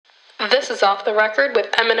This is Off the Record with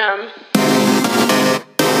Eminem.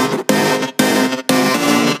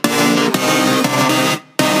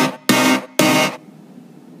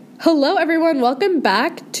 Hello, everyone. Welcome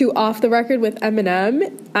back to Off the Record with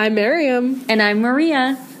Eminem. I'm Miriam. And I'm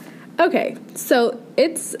Maria. Okay, so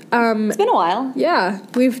it's been a while. Yeah,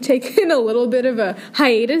 we've taken a little bit of a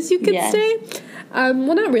hiatus, you could say.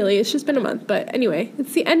 Well, not really. It's just been a month. But anyway,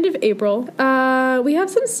 it's the end of April. We have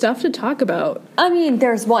some stuff to talk about. I mean,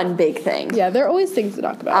 there's one big thing. Yeah, there are always things to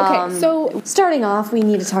talk about. Okay, so starting off, we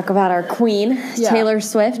need to talk about our queen, Taylor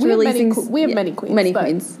Swift, releasing. We have many queens. Many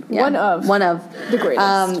queens. Yeah. One of the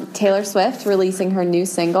greatest. Taylor Swift releasing her new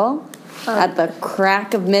single at the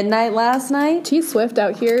crack of midnight last night. T Swift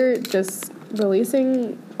out here just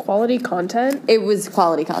releasing quality content. It was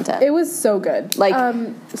quality content. It was so good.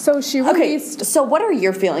 So she released... Okay, so what are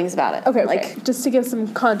your feelings about it? Okay. Just to give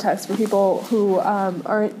some context for people who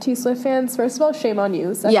aren't T Swift fans, first of all, shame on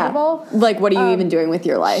you. Second of all... what are you even doing with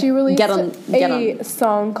your life? She released a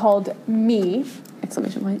song called Me.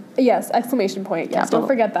 Exclamation point. Yes, exclamation point. Yes, don't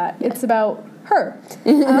forget that. Yeah. It's about her.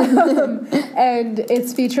 And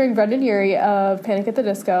it's featuring Brendan Urie of Panic at the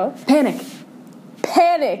Disco. Panic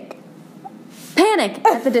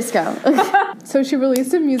at the Disco. So she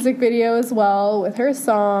released a music video as well with her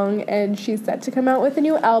song, and she's set to come out with a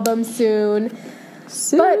new album soon.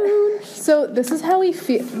 But, so this is how we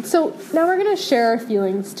feel. So now we're going to share our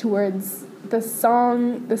feelings towards this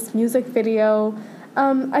song, this music video.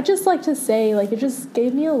 I just like to say, it just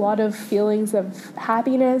gave me a lot of feelings of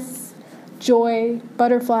happiness, joy,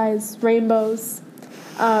 butterflies, rainbows.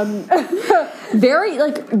 Very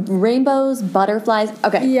rainbows, butterflies.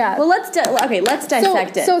 Okay. Yeah. Well, let's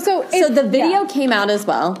dissect it. So the video came out as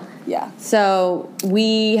well. Yeah. So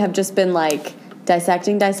we have just been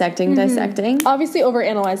dissecting. Obviously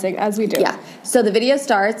overanalyzing as we do. Yeah. So the video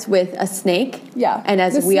starts with a snake. Yeah. And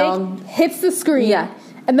as we all hits the screen. Yeah.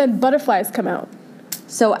 And then butterflies come out.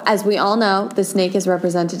 So, as we all know, the snake is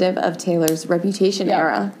representative of Taylor's Reputation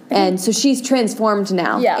era. And so she's transformed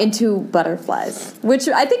now into butterflies, which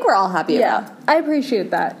I think we're all happy about. Yeah, I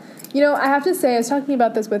appreciate that. You know, I have to say, I was talking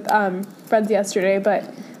about this with friends yesterday,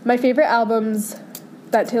 but my favorite albums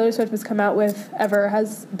that Taylor Swift has come out with ever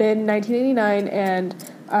has been 1989 and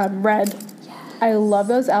Red. Yes. I love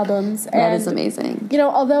those albums. Red is amazing. You know,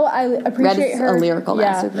 although I appreciate her... Red is a lyrical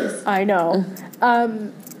masterpiece. I know.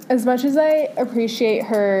 As much as I appreciate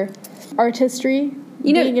her artistry,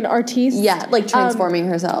 being an artiste. Yeah, transforming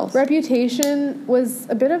herself. Reputation was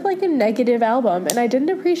a bit of a negative album, and I didn't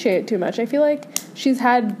appreciate it too much. I feel like she's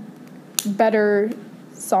had better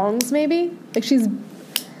songs, maybe. I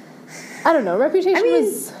don't know. Reputation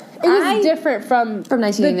was different from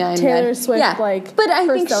 1989. The Taylor Swift, but I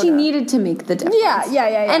think she needed to make the difference.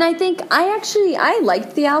 Yeah. And I think I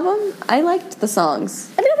liked the album. I liked the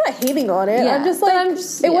songs. I mean, I'm not hating on it. Yeah,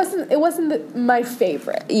 it wasn't my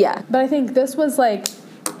favorite. Yeah. But I think this was it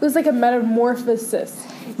was a metamorphosis.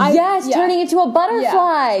 Turning into a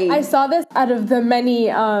butterfly. Yeah. I saw this out of the many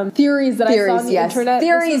theories that I saw on the internet.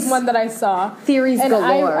 This is one that I saw. Theories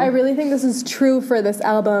galore. I really think this is true for this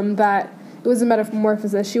album, that it was a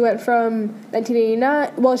metamorphosis. She went from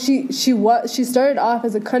 1989. Well, she started off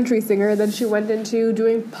as a country singer, then she went into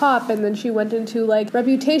doing pop, and then she went into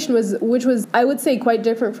Reputation, which was I would say quite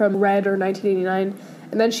different from Red or 1989.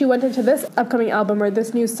 And then she went into this upcoming album or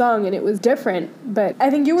this new song, and it was different. But I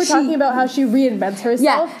think you were talking about how she reinvents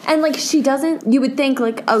herself. Yeah, and she doesn't. You would think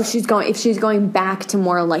if she's going back to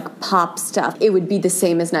more pop stuff, it would be the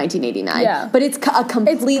same as 1989. Yeah, but it's a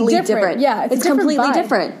completely different. Yeah, it's completely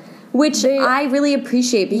different. Which I really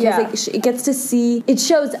appreciate because it gets to see, it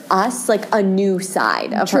shows us a new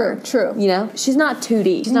side of her. True. You know, she's not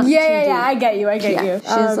 2D. She's not 2D. Yeah. I get you. She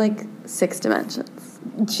has 6 dimensions.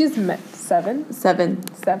 She's seven. So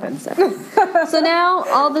now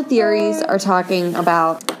all the theories are talking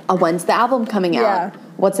about when's the album coming out? Yeah.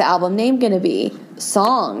 What's the album name gonna be?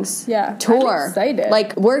 Songs. Yeah. Tour. I'm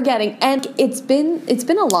excited. We're getting, and it's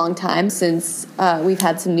been a long time since we've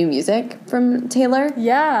had some new music from Taylor.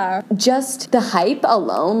 Yeah. Just the hype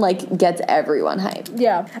alone gets everyone hyped.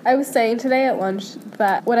 Yeah. I was saying today at lunch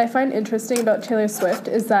that what I find interesting about Taylor Swift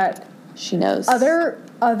is that she knows other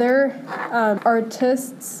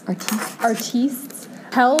artists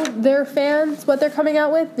tell their fans what they're coming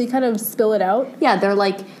out with. They kind of spill it out. Yeah, they're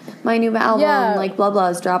my new album, blah blah,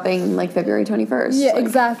 is dropping February 21st. Yeah,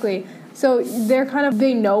 exactly. So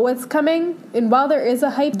they know what's coming, and while there is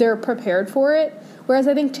a hype, they're prepared for it. Whereas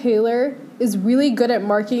I think Taylor is really good at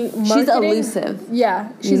marketing. She's elusive.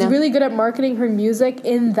 Yeah, she's really good at marketing her music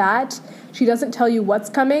in that she doesn't tell you what's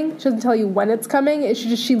coming. She doesn't tell you when it's coming.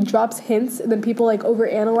 She drops hints, and then people like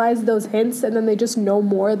overanalyze those hints, and then they just know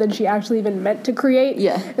more than she actually even meant to create.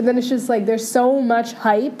 Yeah. And then it's just like there's so much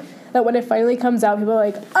hype that when it finally comes out, people are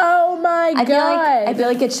like, "Oh my god!" I feel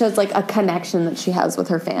like it shows like a connection that she has with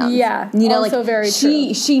her fans. Yeah, you know, also like very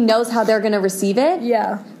true. She knows how they're going to receive it.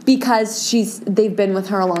 Yeah, because they've been with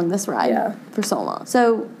her along this ride for so long.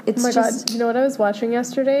 So it's God. You know what I was watching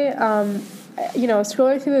yesterday?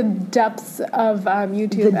 Scrolling through the depths of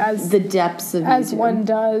YouTube as one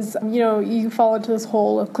does. You fall into this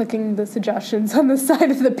hole of clicking the suggestions on the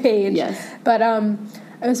side of the page. Yes, but I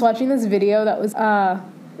was watching this video that was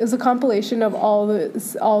it was a compilation of all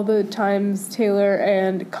the times Taylor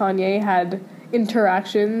and Kanye had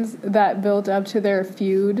interactions that built up to their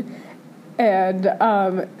feud, and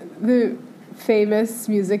the famous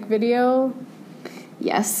music video.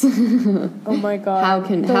 Yes. Oh my god.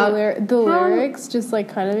 The lyrics just like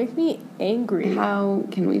kind of make me angry. How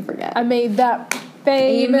can we forget? I made that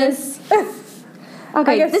famous.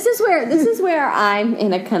 Okay, this is where I'm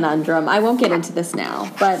in a conundrum. I won't get into this now,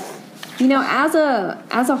 but as a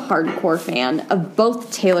hardcore fan of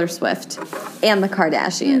both Taylor Swift and the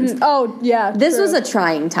Kardashians. Oh, yeah. This was a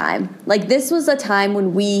trying time. Like, this was a time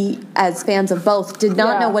when we, as fans of both, did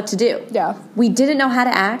not know what to do. Yeah. We didn't know how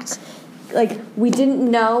to act. Like, we didn't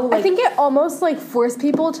know. I think it almost, like, forced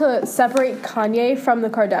people to separate Kanye from the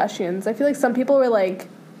Kardashians. I feel like some people were like,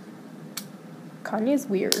 Kanye's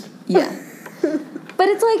weird. Yeah. But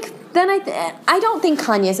it's like, then I don't think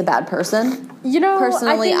Kanye's a bad person.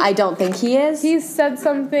 Personally, I don't think he is. He's said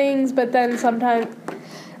some things, but then sometimes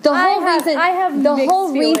the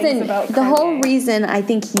whole reason I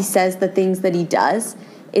think he says the things that he does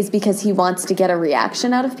is because he wants to get a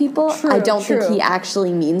reaction out of people. I don't think he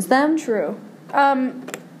actually means them. True.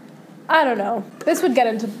 I don't know. We're not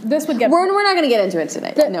going to get into it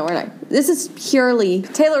today. No, we're not. This is purely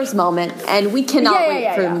Taylor's moment, and we cannot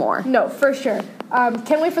wait for more. No, for sure.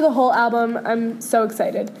 Can't wait for the whole album. I'm so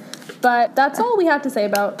excited. But that's all we have to say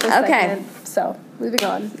about this segment. So, moving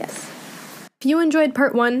on. Yes. If you enjoyed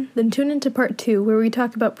part 1, then tune into part 2, where we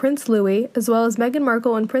talk about Prince Louis, as well as Meghan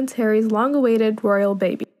Markle and Prince Harry's long-awaited royal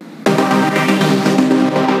baby.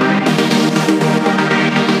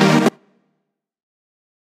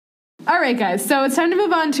 Alright guys, so it's time to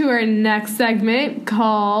move on to our next segment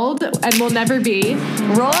called And Will Never Be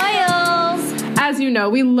Royals! As you know,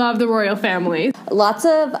 we love the royal family. Lots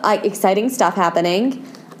of exciting stuff happening.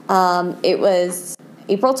 It was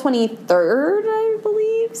April 23rd, I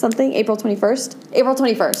believe. April 21st? April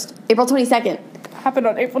 22nd. Happened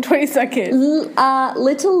on April 22nd.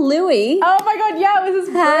 Little Louis. Oh my god, yeah, it was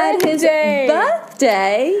his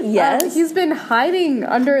birthday. Yes. He's been hiding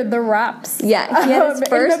under the wraps. Yeah, he had his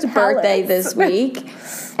first birthday this week.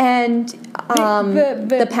 And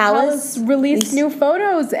the palace released new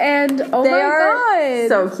photos, and oh my god,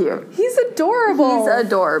 so cute. He's adorable. He's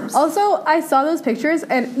adorbs. Also, I saw those pictures,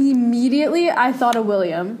 and immediately I thought of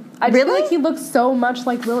William. I just feel like he looks so much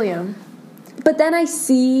like William. But then I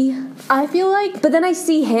see him,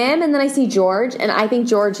 and then I see George, and I think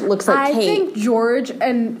George looks like Kate. I think George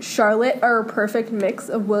and Charlotte are a perfect mix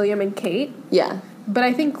of William and Kate. Yeah. But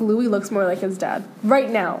I think Louis looks more like his dad. Right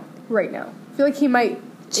now. I feel like he might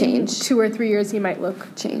change. In 2 or 3 years, he might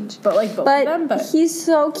change. But like both of them. But he's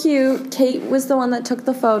so cute. Kate was the one that took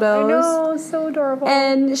the photos. I know, so adorable.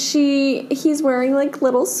 And he's wearing like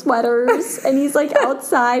little sweaters, and he's like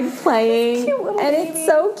outside playing. Cute little and baby. It's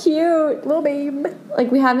so cute. Little babe.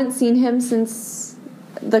 Like, we haven't seen him since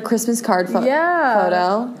the Christmas card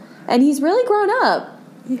photo. And he's really grown up.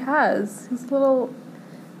 He has. He's a little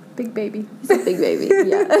big baby. He's a big baby,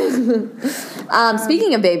 yeah.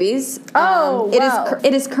 Speaking of babies,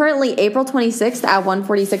 it is currently April 26th at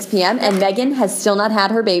 1:46 p.m. and Meghan has still not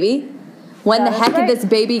had her baby. When the heck is this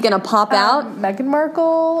baby gonna pop out? Meghan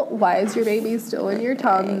Markle, why is your baby still in your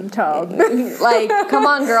tum? Like, come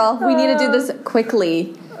on, girl. We need to do this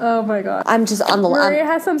quickly. Oh my god. I'm just on the line. Maria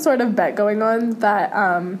has some sort of bet going on that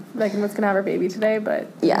Meghan was going to have her baby today, but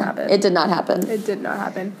it did not happen. It did not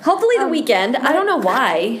happen. Hopefully the weekend. I don't know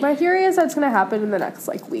why. My theory is that it's going to happen in the next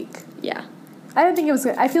week. Yeah. I don't think it was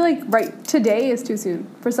I feel like today is too soon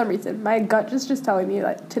for some reason. My gut is just telling me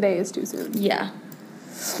that today is too soon. Yeah.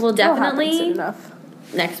 Well, definitely soon enough.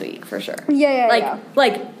 Next week for sure. Yeah.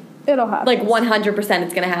 Like it'll happen. Like 100% it's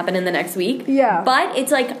going to happen in the next week. Yeah. But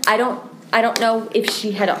it's like I don't know if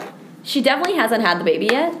she definitely hasn't had the baby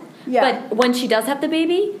yet. Yeah. But when she does have the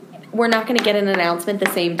baby, we're not going to get an announcement the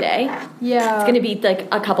same day. Yeah. It's going to be, like,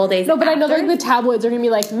 a couple days No, but after. I know, like, the tabloids are going to be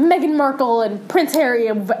like, Meghan Markle and Prince Harry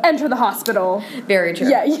enter the hospital. Very true.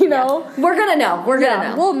 Yeah, you know? Yeah. We're going to know. We're going to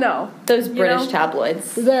know. We'll know. Those British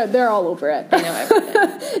tabloids. They're all over it. They know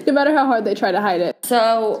everything. No matter how hard they try to hide it.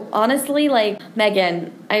 So, honestly, like,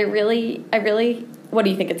 Meghan, I really, what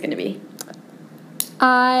do you think it's going to be?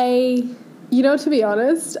 To be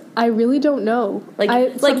honest, I really don't know.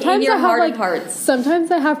 In your heart of hearts. Sometimes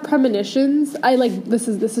I have premonitions. This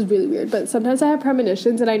is really weird, but sometimes I have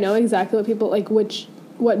premonitions and I know exactly what people, like,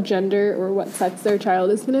 what gender or what sex their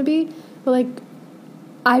child is going to be. But, like,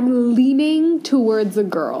 I'm leaning towards a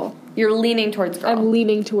girl. You're leaning towards girl. I'm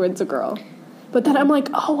leaning towards a girl. But then I'm like,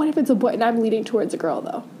 oh, what if it's a boy? And I'm leaning towards a girl,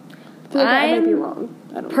 though. I feel like I might be wrong.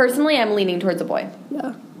 I don't know. Personally, I'm leaning towards a boy.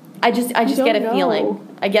 Yeah. I just get a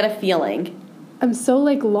feeling. I get a feeling. I'm so,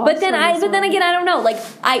 like, lost. But then again, I don't know. Like,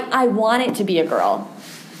 I want it to be a girl.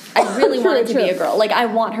 I really want it to be a girl. Like, I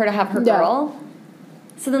want her to have her girl.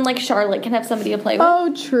 So then, like, Charlotte can have somebody to play with.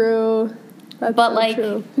 Oh, true. That's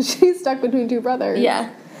true. She's stuck between two brothers. Yeah.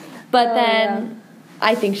 But then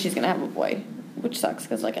I think she's going to have a boy, which sucks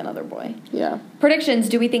because, like, another boy. Yeah. Predictions.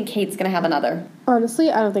 Do we think Kate's going to have another? Honestly,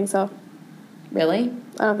 I don't think so. Really?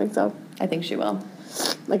 I don't think so. I think she will.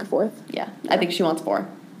 Like a fourth? Yeah. I think she wants 4.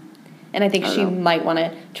 And I think she might want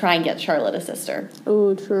to try and get Charlotte a sister.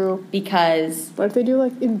 Oh, true. Because... What if they do,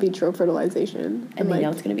 like, in vitro fertilization? And they know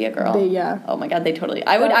it's going to be a girl. Oh, my God, they totally...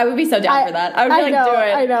 I would be so down for that. I would be like, do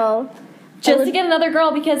it. I know. Just to get another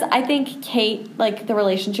girl, because I think Kate, like, the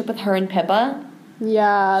relationship with her and Pippa...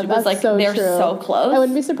 Yeah, that's like, so they're true. So close. I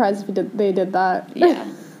wouldn't be surprised if they did that. Yeah.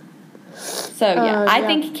 So, yeah. I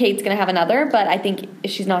think Kate's going to have another, but I think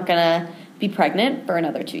she's not going to be pregnant for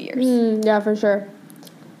another 2 years. Yeah, for sure.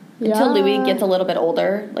 Until Louis gets a little bit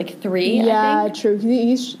older, like 3, I think. Yeah, true.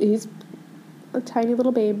 He's a tiny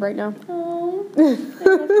little babe right now. Oh, I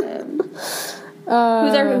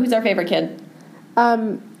love him. Who's our favorite kid?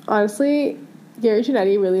 Honestly, Gary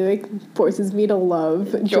Janetti really, like, forces me to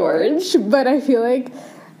love George. But I feel like,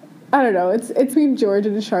 I don't know, it's between George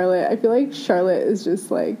and Charlotte. I feel like Charlotte is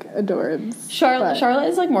just, like, adorbs. Charlotte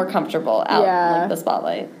is, like, more comfortable out in, like, the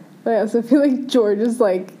spotlight. But I also feel like George is,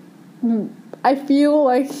 like... I feel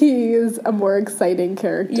like he is a more exciting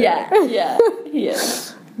character. Yeah, he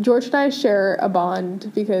is. George and I share a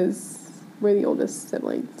bond because we're the oldest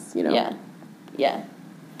siblings, you know? Yeah.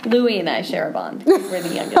 Louis and I share a bond because we're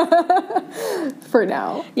the youngest. For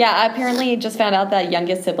now. Yeah, I apparently just found out that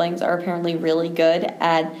youngest siblings are apparently really good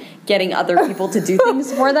at getting other people to do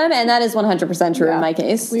things for them, and that is 100% true in my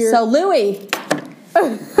case. So, Louis,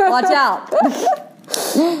 watch out.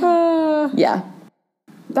 Yeah.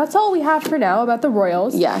 That's all we have for now about the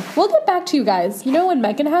royals. Yeah. We'll get back to you guys. You know, when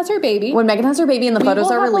Meghan has her baby. When Meghan has her baby and the photos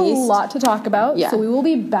are released. We will have a lot to talk about. Yeah. So we will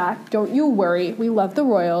be back. Don't you worry. We love the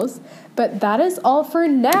royals. But that is all for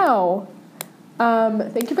now.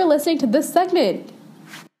 Thank you for listening to this segment.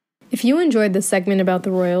 If you enjoyed this segment about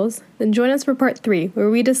the royals, then join us for part 3, where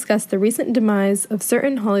we discuss the recent demise of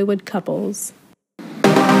certain Hollywood couples.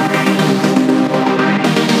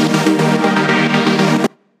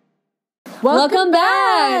 Welcome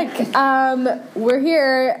back! We're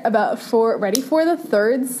here ready for the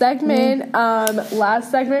third segment. Last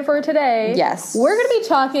segment for today. Yes. We're going to be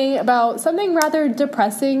talking about something rather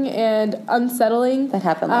depressing and unsettling. That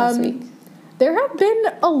happened last week. There have been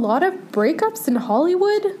a lot of breakups in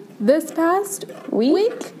Hollywood this past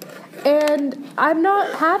week. And I'm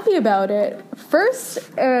not happy about it. First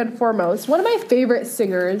and foremost, one of my favorite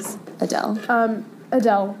singers, Adele,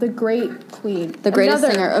 the great queen. The greatest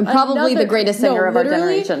singer. And probably the greatest singer of our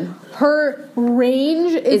generation. Her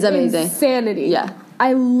range is amazing. Insanity. Yeah.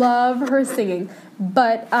 I love her singing.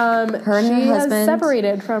 But she has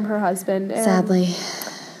separated from her husband. And sadly.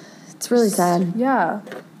 It's really sad. Yeah.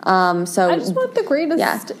 So I just want the greatest.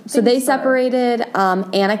 Yeah. So they separated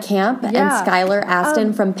Anna Camp and Skylar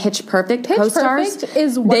Astin from Pitch Perfect co-stars. Pitch Perfect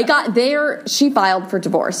is what she filed for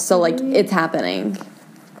divorce. So like it's happening.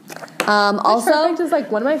 Also, Perfect is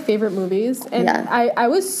like one of my favorite movies, and I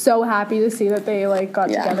was so happy to see that they like got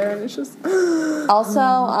together, and it's just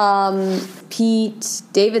also Pete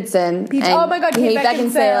Davidson. Oh my God, Kate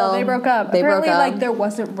Beckinsale. They broke up. Apparently, like there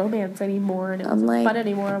wasn't romance anymore, and it wasn't fun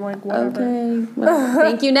anymore. I'm like, whatever. Okay.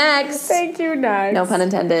 Thank you next. Thank you next. No pun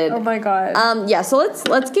intended. Oh my God. So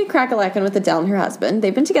let's get crack-a-lackin' with Adele and her husband.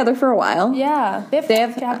 They've been together for a while. Yeah. They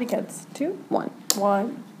have how many kids? 2?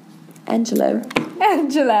 1. Angelo.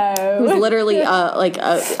 Who's literally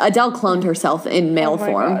Adele cloned herself in male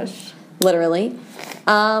form. Gosh. Literally.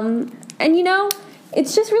 And you know,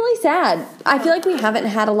 It's just really sad. I feel like we haven't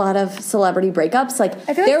had a lot of celebrity breakups. Like,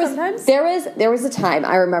 I feel like sometimes there was a time,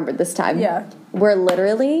 I remember this time. Yeah. Where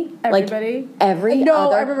literally, everybody, like, every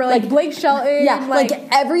other... I remember, like Blake Shelton. Yeah, like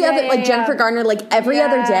every other... Like, Jennifer Garner, like, every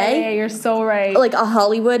other day... Yeah, you're so right. Like, a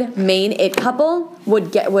Hollywood main it couple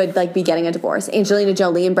would be getting a divorce. Angelina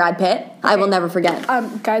Jolie and Brad Pitt. Okay. I will never forget.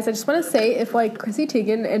 Guys, I just want to say, if, like, Chrissy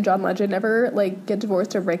Teigen and John Legend ever, like, get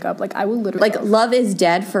divorced or break up, like, I will literally... Like, love is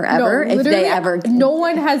dead forever if they ever... No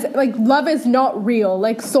one has... Like, love is not real.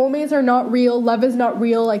 Like, soulmates are not real. Love is not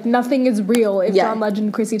real. Like, nothing is real if John Legend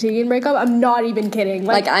and Chrissy Teigen break up. I'm not even kidding.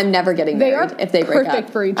 Like, I'm never getting married if they break up. They are perfect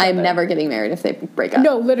for each other. I'm never getting married if they break up.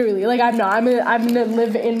 No, literally. Like, I'm not. I'm gonna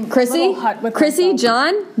live in Chrissy, a little hut with Chrissy, myself.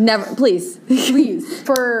 John, never. Please. Please.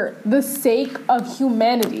 For the sake of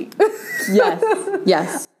humanity.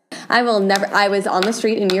 Yes. I will never. I was on the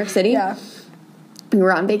street in New York City. Yeah. We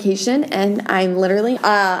were on vacation, and I'm literally,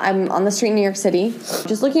 I'm on the street in New York City,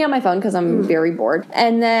 just looking at my phone because I'm very bored.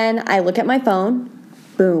 And then I look at my phone,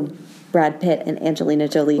 boom. Brad Pitt and Angelina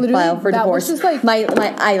Jolie file for divorce. Was just like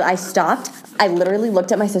I stopped. I literally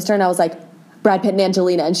looked at my sister and I was like, Brad Pitt and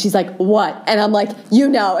Angelina, and she's like, what? And I'm like, you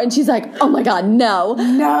know. And she's like, oh my God, no.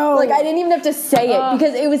 Like, I didn't even have to say it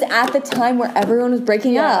because it was at the time where everyone was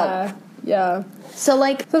breaking up. Yeah. So,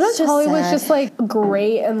 like, sometimes Hollywood's just, like,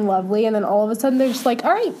 great and lovely, and then all of a sudden they're just like,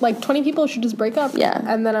 all right, like, 20 people should just break up. Yeah.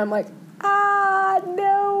 And then I'm like,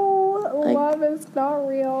 no, like, love is not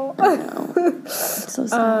real. I know. It's so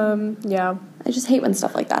sad. Yeah. I just hate when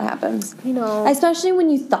stuff like that happens. You know. Especially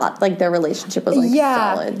when you thought, like, their relationship was, like,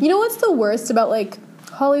 solid. You know what's the worst about, like,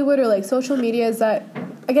 Hollywood or, like, social media is that,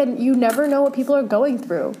 again, you never know what people are going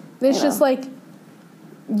through. It's just, like,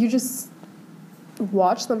 you just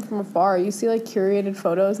watch them from afar. You see, like, curated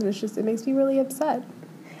photos, and it makes me really upset.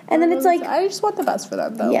 And then it's like... I just want the best for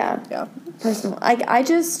them, though. Yeah. Personal. I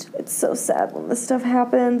just... It's so sad when this stuff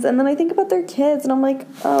happens. And then I think about their kids, and I'm like,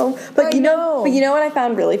 oh. But you know what I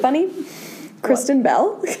found really funny? Kristen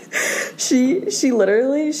Bell. she was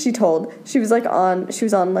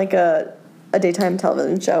on like a daytime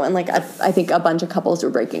television show, and like I think a bunch of couples were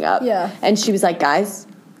breaking up. Yeah. And she was like, guys...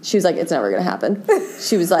 She was like, it's never going to happen.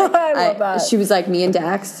 She was like... I love that. She was like, me and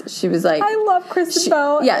Dax. She was like... I love Kristen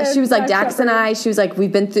Bell. Yeah, she was like, Dax and I... She was like,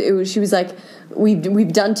 we've been through... She was like,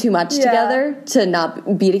 we've done too much together to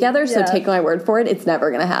not be together, so take my word for it, it's never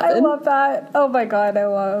going to happen. I love that. Oh my God,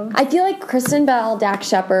 I feel like Kristen Bell, Dax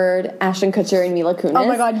Shepard, Ashton Kutcher, and Mila Kunis... Oh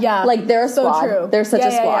my God, yeah. Like, they're a squad. So true. They're such a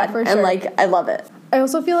squad. Yeah, for sure. And, like, I love it. I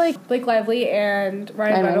also feel like Blake Lively and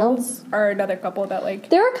Ryan Reynolds are another couple that, like...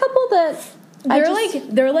 They're a couple that...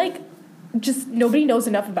 They're like... Just nobody knows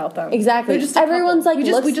enough about them. Exactly. Just everyone's like,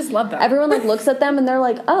 we just love them. Everyone like looks at them and they're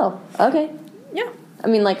like, oh, okay. Yeah. I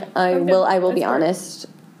mean, like, I will be honest.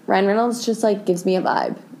 Ryan Reynolds just like gives me a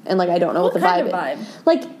vibe, and like I don't know what the vibe is.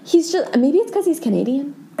 Like, he's just, maybe it's because he's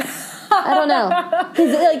Canadian. I don't know.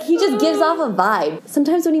 Because like he just gives off a vibe.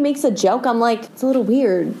 Sometimes when he makes a joke, I'm like, it's a little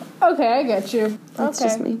weird. Okay, I get you. That's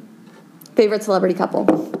just me. Favorite celebrity couple?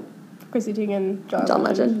 Chrissy Teigen, John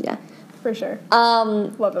Legend. Yeah. For sure.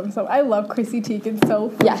 Love them so. I love Chrissy Teigen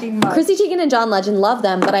so freaking much. Chrissy Teigen and John Legend, love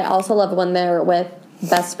them, but I also love when they're with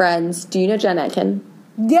best friends. Do you know Jen Atkin?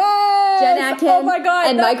 Yes! Jen Atkin. Oh my God.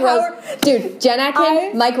 And Mike Dude, Jen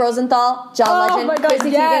Atkin, Mike Rosenthal, John Legend, my God,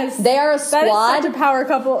 Chrissy Teigen. They are a squad. That is such a power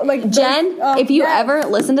couple. Like, Jen, if you ever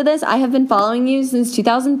listen to this, I have been following you since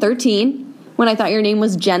 2013 when I thought your name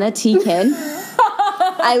was Jenna Teigen.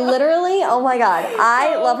 I literally, oh my God,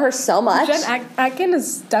 I love her so much. Jen Atkin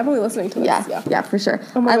is definitely listening to this. Yeah, for sure.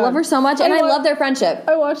 Oh I love her so much, and I love their friendship.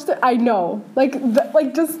 I watched it. I know,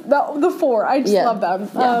 just the four. I just love them.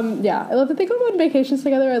 I love that they go on vacations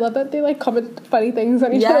together. I love that they like comment funny things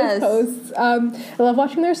on each other's posts. I love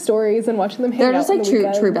watching their stories and watching them hang out. They're just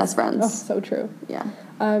like true best friends. Oh, so true. Yeah.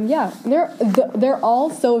 They're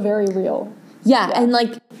all so very real. Yeah, and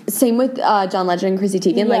like same with John Legend and Chrissy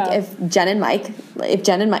Teigen. Yeah. Like if Jen and Mike,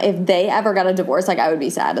 if they ever got a divorce, like I would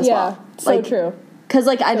be sad as well. So true. Because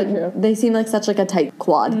like they seem like such like a tight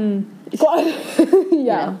quad.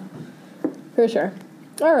 Yeah, for sure.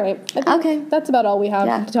 All right. I think that's about all we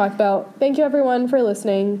have to talk about. Thank you, everyone, for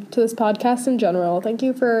listening to this podcast in general. Thank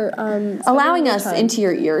you for allowing us into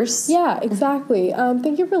your ears. Yeah, exactly.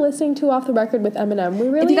 Thank you for listening to Off the Record with Eminem.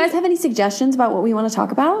 If you guys have any suggestions about what we want to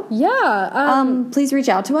talk about, please reach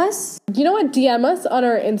out to us. You know what? DM us on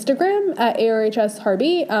our Instagram at ARHS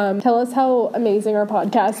Harvey. Tell us how amazing our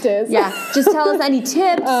podcast is. Yeah, just tell us any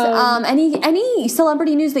tips, any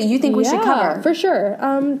celebrity news that you think we should cover. For sure.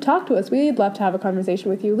 Talk to us. We'd love to have a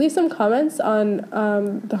conversation with you. Leave some comments on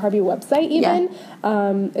the Harvey website even.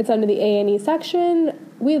 It's under the A&E section.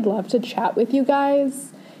 We'd love to chat with you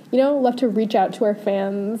guys. love to reach out to our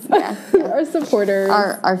fans, our supporters,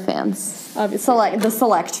 our fans, obviously, the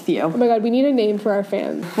select few. Oh my god, we need a name for our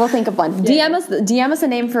fans. We'll think of one. Yeah. DM us a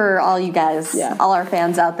name for all you guys, all our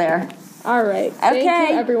fans out there. All right. Okay.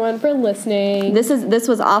 Thank you, everyone, for listening. This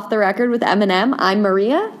was Off the Record with Eminem. I'm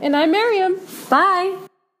Maria, and I'm Miriam. Bye.